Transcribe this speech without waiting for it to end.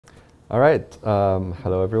All right.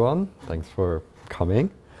 Hello, everyone. Thanks for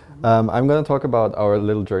coming. I'm going to talk about our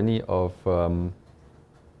little journey of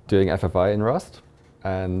doing FFI in Rust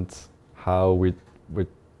and how with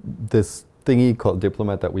this thingy called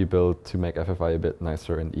Diplomat that we built to make FFI a bit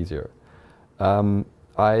nicer and easier.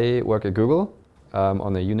 I work at Google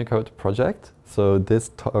on a Unicode project. So this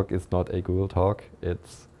talk is not a Google talk.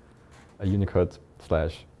 It's a Unicode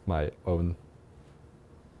 / my own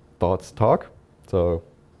thoughts talk. So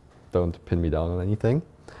don't pin me down on anything.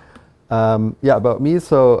 Yeah, about me,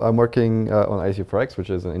 so I'm working on IC4X, which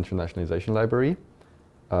is an internationalization library,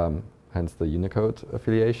 hence the Unicode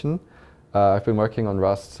affiliation. I've been working on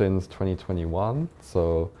Rust since 2021,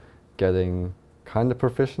 so getting kind of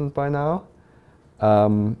proficient by now.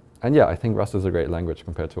 And yeah, I think Rust is a great language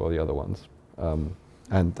compared to all the other ones. And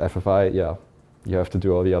FFI, yeah, you have to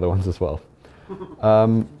do all the other ones as well.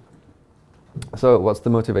 So what's the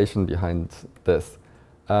motivation behind this?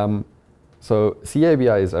 So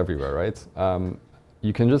CABI is everywhere, right?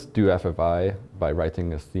 You can just do FFI by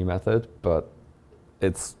writing a C method, but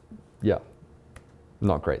it's, yeah,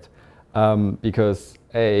 not great. Because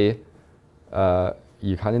A,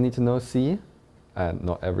 you kind of need to know C, and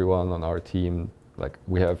not everyone on our team, like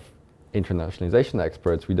we have internationalization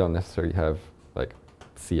experts, we don't necessarily have like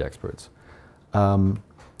C experts. And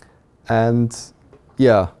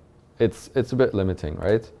yeah, it's a bit limiting,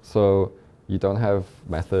 right? So you don't have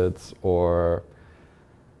methods or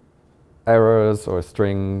errors or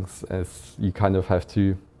strings, as you kind of have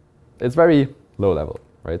to, it's very low level,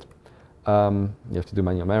 right? You have to do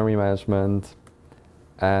manual memory management.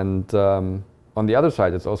 And on the other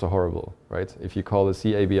side, it's also horrible, right? If you call the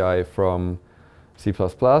CABI from C++,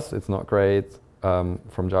 it's not great. From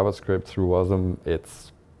JavaScript through WASM,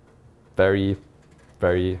 it's very,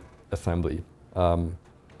 very assembly.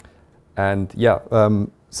 And yeah,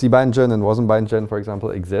 CBindgen and WASM-bindgen, for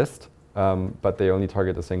example, exist, but they only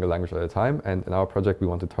target a single language at a time. And in our project, we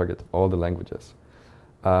want to target all the languages,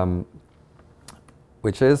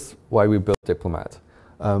 which is why we built Diplomat.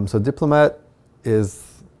 So Diplomat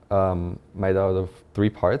is made out of 3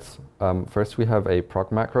 parts. First, we have a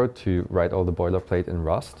proc macro to write all the boilerplate in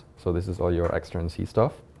Rust. So this is all your extra and C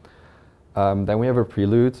stuff. Then we have a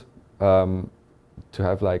prelude to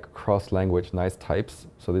have like cross-language nice types.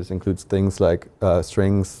 So this includes things like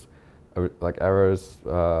strings, like errors,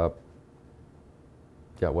 yeah,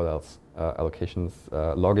 what else? Allocations,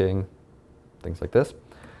 logging, things like this.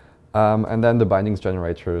 And then the bindings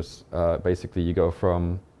generators, basically you go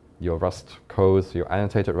from your Rust code, your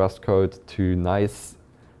annotated Rust code, to nice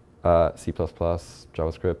C++,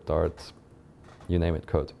 JavaScript, Dart, you name it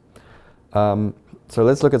code. So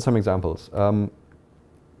let's look at some examples.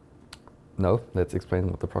 No, let's explain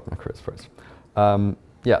what the proc macro is first.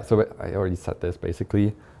 Yeah, so I already said this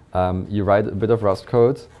basically. You write a bit of Rust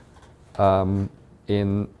code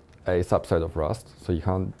in a subset of Rust. So you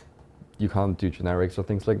can't do generics or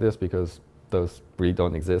things like this because those really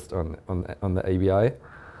don't exist on the ABI.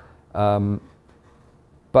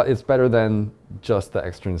 But it's better than just the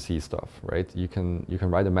extra and C stuff, right? You can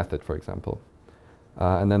write a method, for example.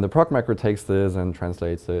 And then the proc macro takes this and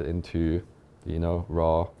translates it into,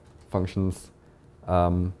 raw functions.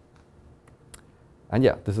 And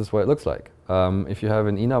yeah, this is what it looks like. If you have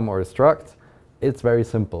an enum or a struct, it's very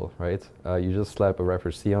simple, right? You just slap a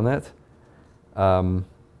wrapper C on it.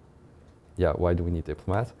 Yeah, why do we need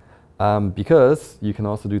Diplomat? Because you can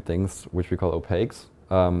also do things which we call opaques,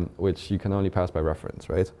 which you can only pass by reference,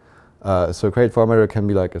 right? So create formatter can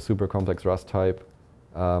be like a super complex Rust type.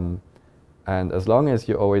 And as long as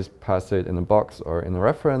you always pass it in a box or in a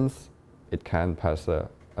reference, it can pass the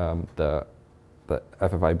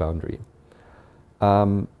FFI boundary.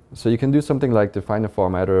 So you can do something like define a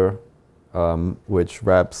formatter, which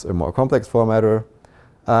wraps a more complex formatter,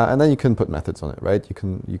 and then you can put methods on it, right? You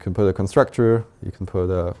can put a constructor, you can put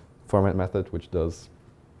a format method, which does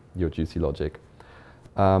your juicy logic.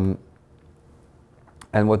 And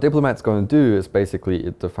what Diplomat's going to do is basically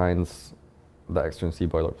it defines the extra and C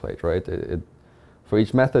boilerplate, right? For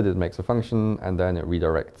each method, it makes a function, and then it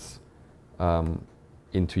redirects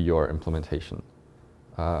into your implementation.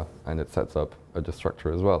 And it sets up a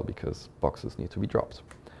destructor as well, because boxes need to be dropped.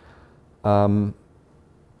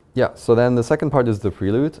 Yeah, so then the second part is the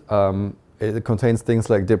prelude. It contains things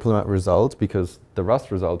like Diplomat result, because the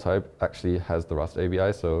Rust result type actually has the Rust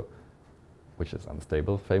ABI, which is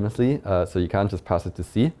unstable, famously. So you can't just pass it to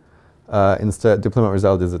C. Instead, Diplomat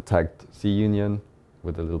result is a tagged C union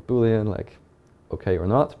with a little Boolean, like OK or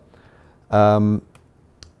not.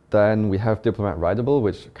 Then we have Diplomat writable,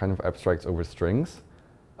 which kind of abstracts over strings.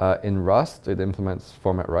 In Rust, it implements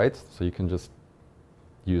format write, so you can just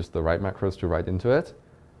use the write macros to write into it.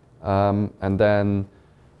 and then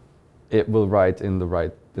it will write in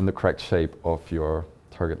the correct shape of your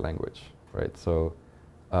target language, right? So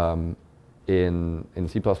in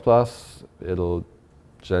C++, it'll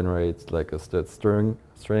generate like a string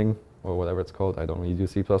or whatever it's called. I don't really do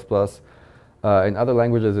C++. In other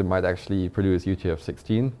languages, it might actually produce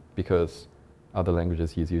UTF-16 because other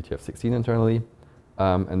languages use UTF-16 internally.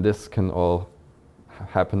 And this can all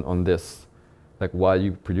happen on this, like while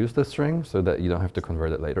you produce the string, so that you don't have to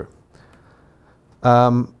convert it later.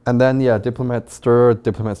 And then, yeah, Diplomat stir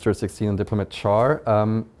 16, and Diplomat char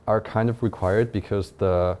are kind of required because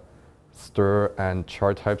the stir and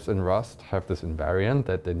char types in Rust have this invariant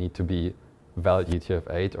that they need to be valid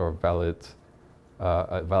UTF-8 or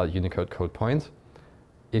a valid Unicode code point.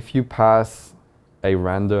 If you pass a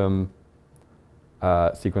random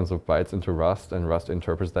sequence of bytes into Rust and Rust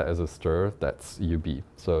interprets that as a stir, that's UB.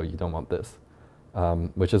 So you don't want this,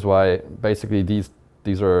 which is why basically these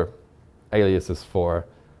are aliases for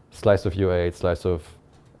slice of U8, slice of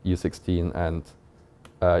U16, and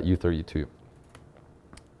U32.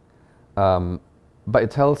 But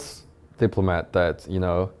it tells Diplomat that, you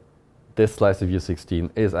know, this slice of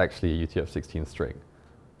U16 is actually a UTF-16 string.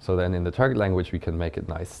 So then in the target language, we can make it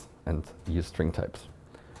nice and use string types.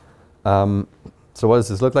 So what does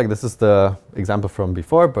this look like? This is the example from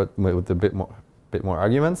before, but with a bit more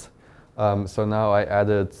arguments. So now I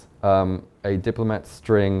added a Diplomat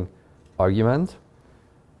string argument,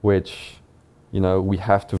 which, you know, we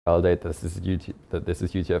have to validate that this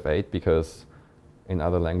is UTF-8 because in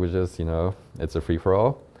other languages, you know, it's a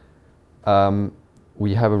free-for-all.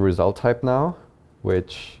 We have a result type now,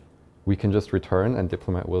 which we can just return, and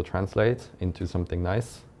Diplomat will translate into something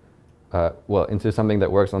nice. Well, into something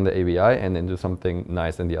that works on the ABI and into something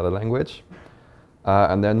nice in the other language.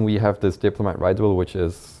 And then we have this Diplomat writable, which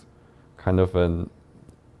is kind of an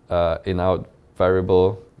in-out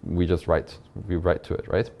variable. We write to it,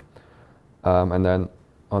 right? And then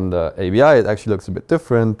on the ABI, it actually looks a bit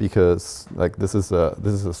different because like this is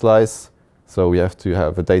a slice, so we have to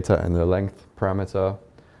have a data and a length parameter.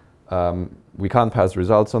 We can't pass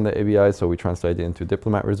results on the ABI, so we translate it into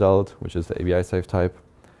Diplomat result, which is the ABI safe type.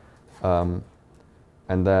 And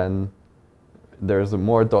then there's a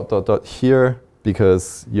more ... here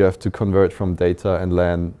because you have to convert from data and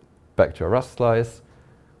len back to a Rust slice,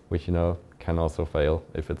 which, you know, can also fail.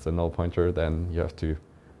 If it's a null pointer, then you have to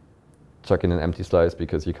chuck in an empty slice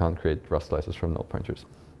because you can't create Rust slices from null pointers.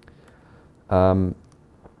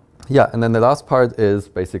 Yeah, and then the last part is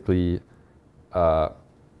basically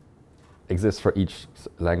exists for each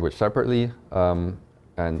language separately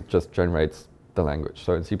and just generates the language.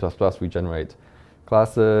 So in C++, we generate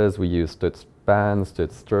classes, we use std span,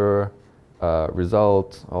 std stir,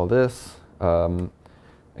 result, all this. In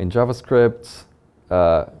JavaScript,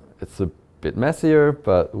 it's a bit messier,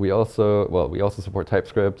 but we also support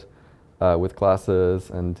TypeScript with classes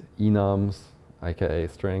and enums, aka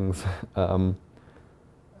strings.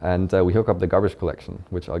 And we hook up the garbage collection,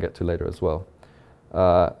 which I'll get to later as well.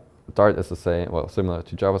 Dart is the same, well, similar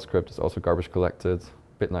to JavaScript, it's also garbage collected,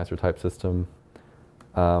 bit nicer type system.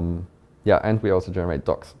 Yeah, and we also generate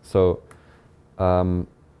docs. So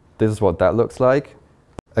this is what that looks like.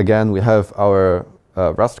 Again, we have our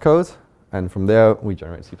Rust code, and from there we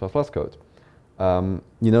generate C++ code.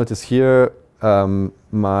 You notice here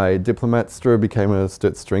my Diplomat stir became a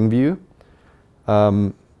std string view,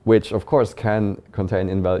 which of course can contain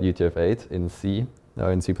invalid UTF-8 in C,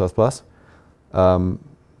 in C++.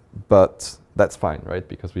 But that's fine, right?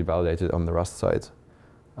 Because we validated on the Rust side.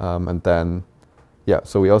 And then, yeah,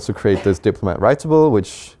 so we also create this Diplomat writable,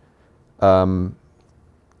 which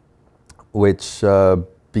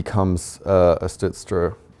becomes a std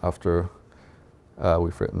stir after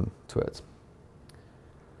we've written to it.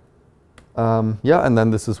 Yeah, and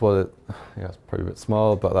then this is what it, yeah, it's probably a bit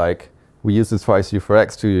small, but like we use this for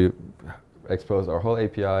ICU4X to expose our whole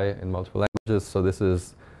API in multiple languages. So this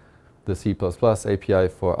is the C++ API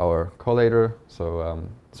for our collator, so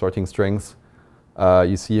sorting strings.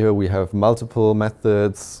 You see here we have multiple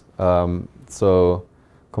methods. So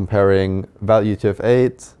comparing valid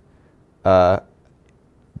UTF-8,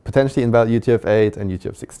 potentially invalid UTF-8 and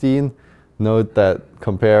UTF-16. Note that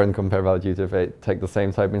compare and compare valid UTF-8 take the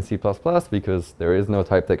same type in C++ because there is no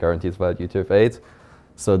type that guarantees valid UTF-8.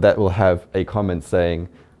 So that will have a comment saying,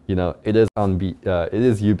 you know, it is UB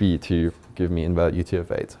to give me invalid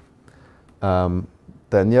UTF-8.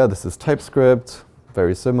 Then yeah, this is TypeScript,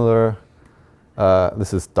 very similar.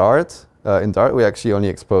 This is Dart. In Dart, we actually only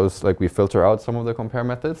expose, like we filter out some of the compare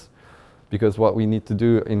methods, because what we need to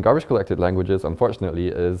do in garbage collected languages, unfortunately,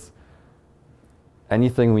 is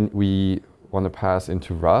anything we want to pass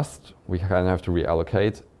into Rust, we kind of have to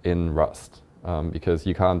reallocate in Rust because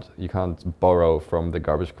you can't borrow from the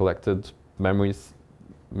garbage collected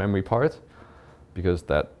memory part because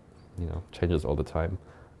that changes all the time.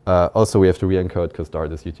 Also, we have to re-encode because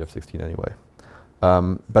Dart is UTF-16 anyway.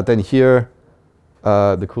 But then here,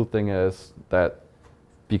 the cool thing is that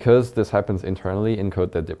because this happens internally in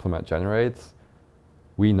code that Diplomat generates,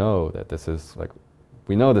 we know that this is about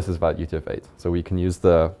UTF-8, so we can use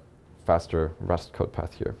the faster Rust code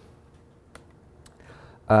path here.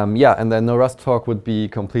 Yeah, and then no Rust talk would be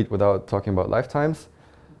complete without talking about lifetimes.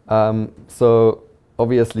 So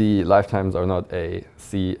obviously, lifetimes are not a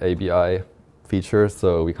C ABI feature,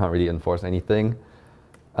 so we can't really enforce anything.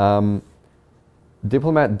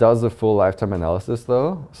 Diplomat does a full lifetime analysis,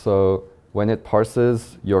 though. So when it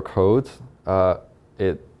parses your code,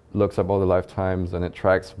 it looks up all the lifetimes and it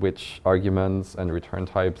tracks which arguments and return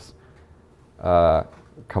types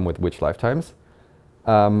come with which lifetimes.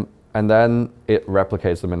 And then it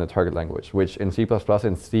replicates them in a target language, which in C++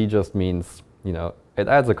 and C just means, it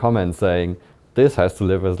adds a comment saying, this has to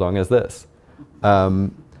live as long as this.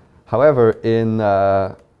 However, in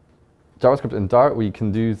JavaScript and Dart, we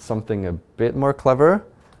can do something a bit more clever.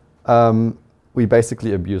 We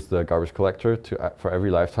basically abuse the garbage collector to for every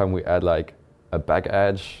lifetime we add like a back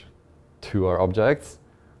edge to our objects.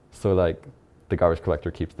 So like the garbage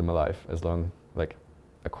collector keeps them alive as long, like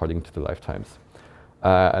according to the lifetimes.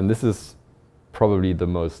 And this is probably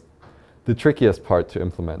the trickiest part to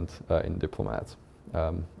implement in Diplomat.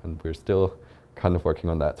 And we're still kind of working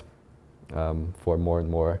on that for more and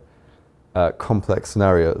more complex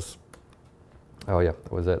scenarios. Oh yeah,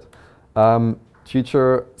 that was it.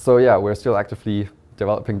 Future, so yeah, we're still actively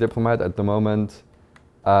developing Diplomat at the moment.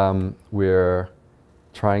 We're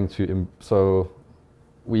trying to, so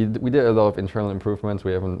we did a lot of internal improvements.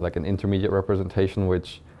 We have like an intermediate representation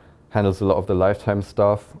which handles a lot of the lifetime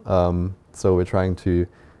stuff. So we're trying to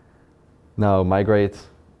now migrate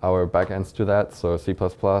our backends to that. So C++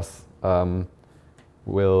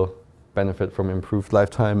 will benefit from improved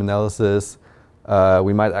lifetime analysis.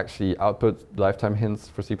 We might actually output lifetime hints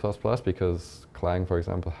for C++ because Clang, for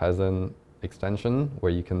example, has an extension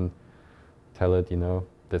where you can tell it,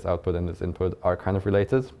 this output and this input are kind of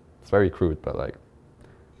related. It's very crude, but like,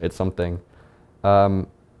 it's something.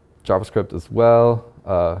 JavaScript as well.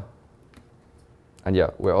 And yeah,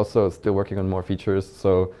 we're also still working on more features.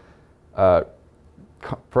 So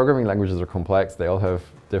programming languages are complex. They all have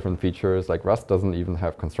different features. Like Rust doesn't even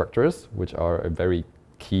have constructors, which are a very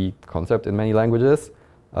key concept in many languages.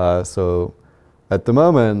 So at the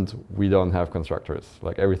moment, we don't have constructors.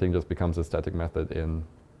 Like everything just becomes a static method in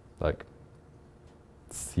like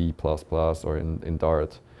C++ or in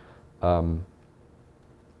Dart. Don't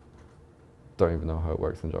even know how it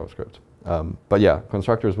works in JavaScript. But yeah,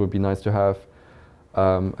 constructors would be nice to have.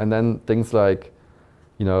 And then things like,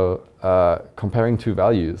 comparing two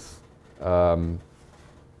values.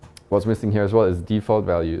 What's missing here as well is default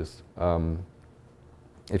values.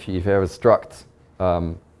 If you have a struct,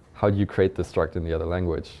 how do you create the struct in the other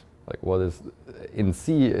language? Like in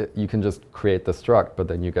C, you can just create the struct, but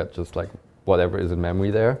then you get just like whatever is in memory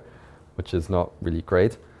there, which is not really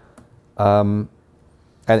great. And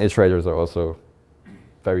iterators are also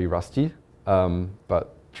very rusty,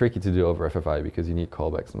 but tricky to do over FFI because you need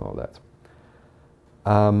callbacks and all that.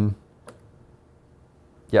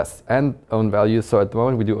 Yes, and own values. So at the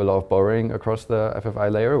moment, we do a lot of borrowing across the FFI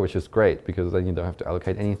layer, which is great because then you don't have to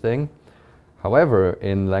allocate anything. However,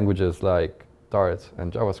 in languages like Dart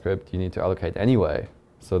and JavaScript, you need to allocate anyway.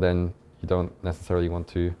 So then you don't necessarily want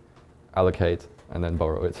to allocate and then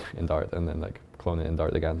borrow it in Dart and then like clone it in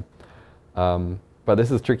Dart again. But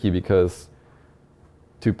this is tricky because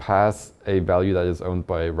to pass a value that is owned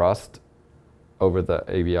by Rust over the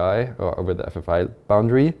ABI or over the FFI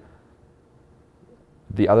boundary,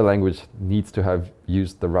 the other language needs to have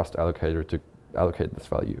used the Rust allocator to allocate this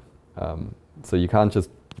value. So you can't just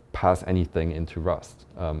pass anything into Rust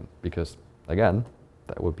because, again,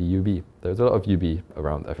 that would be UB. There's a lot of UB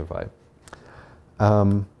around FFI.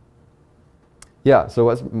 Yeah,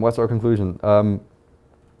 so what's our conclusion? Or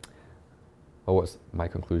what's my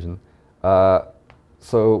conclusion?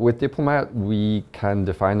 So with Diplomat, we can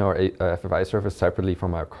define our FFI service separately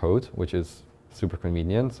from our code, which is super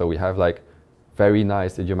convenient. So we have like very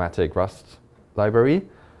nice idiomatic Rust library,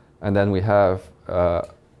 and then we have a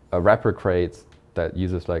wrapper crate that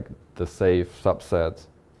uses like the safe subset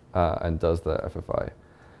and does the FFI.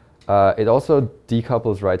 It also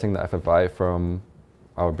decouples writing the FFI from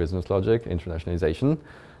our business logic, internationalization,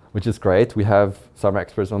 which is great. We have some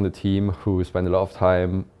experts on the team who spend a lot of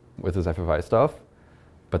time with this FFI stuff.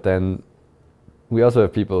 But then we also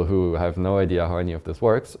have people who have no idea how any of this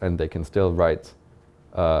works, and they can still write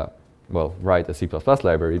well, write a C++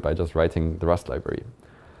 library by just writing the Rust library.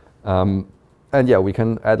 And yeah, we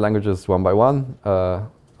can add languages one by one.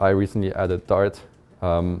 I recently added Dart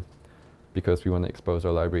because we want to expose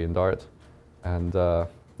our library in Dart. And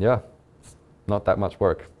yeah, it's not that much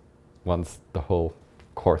work once the whole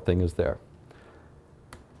core thing is there.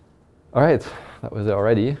 All right, that was it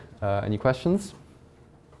already. Any questions?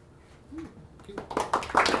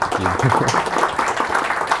 Thank you.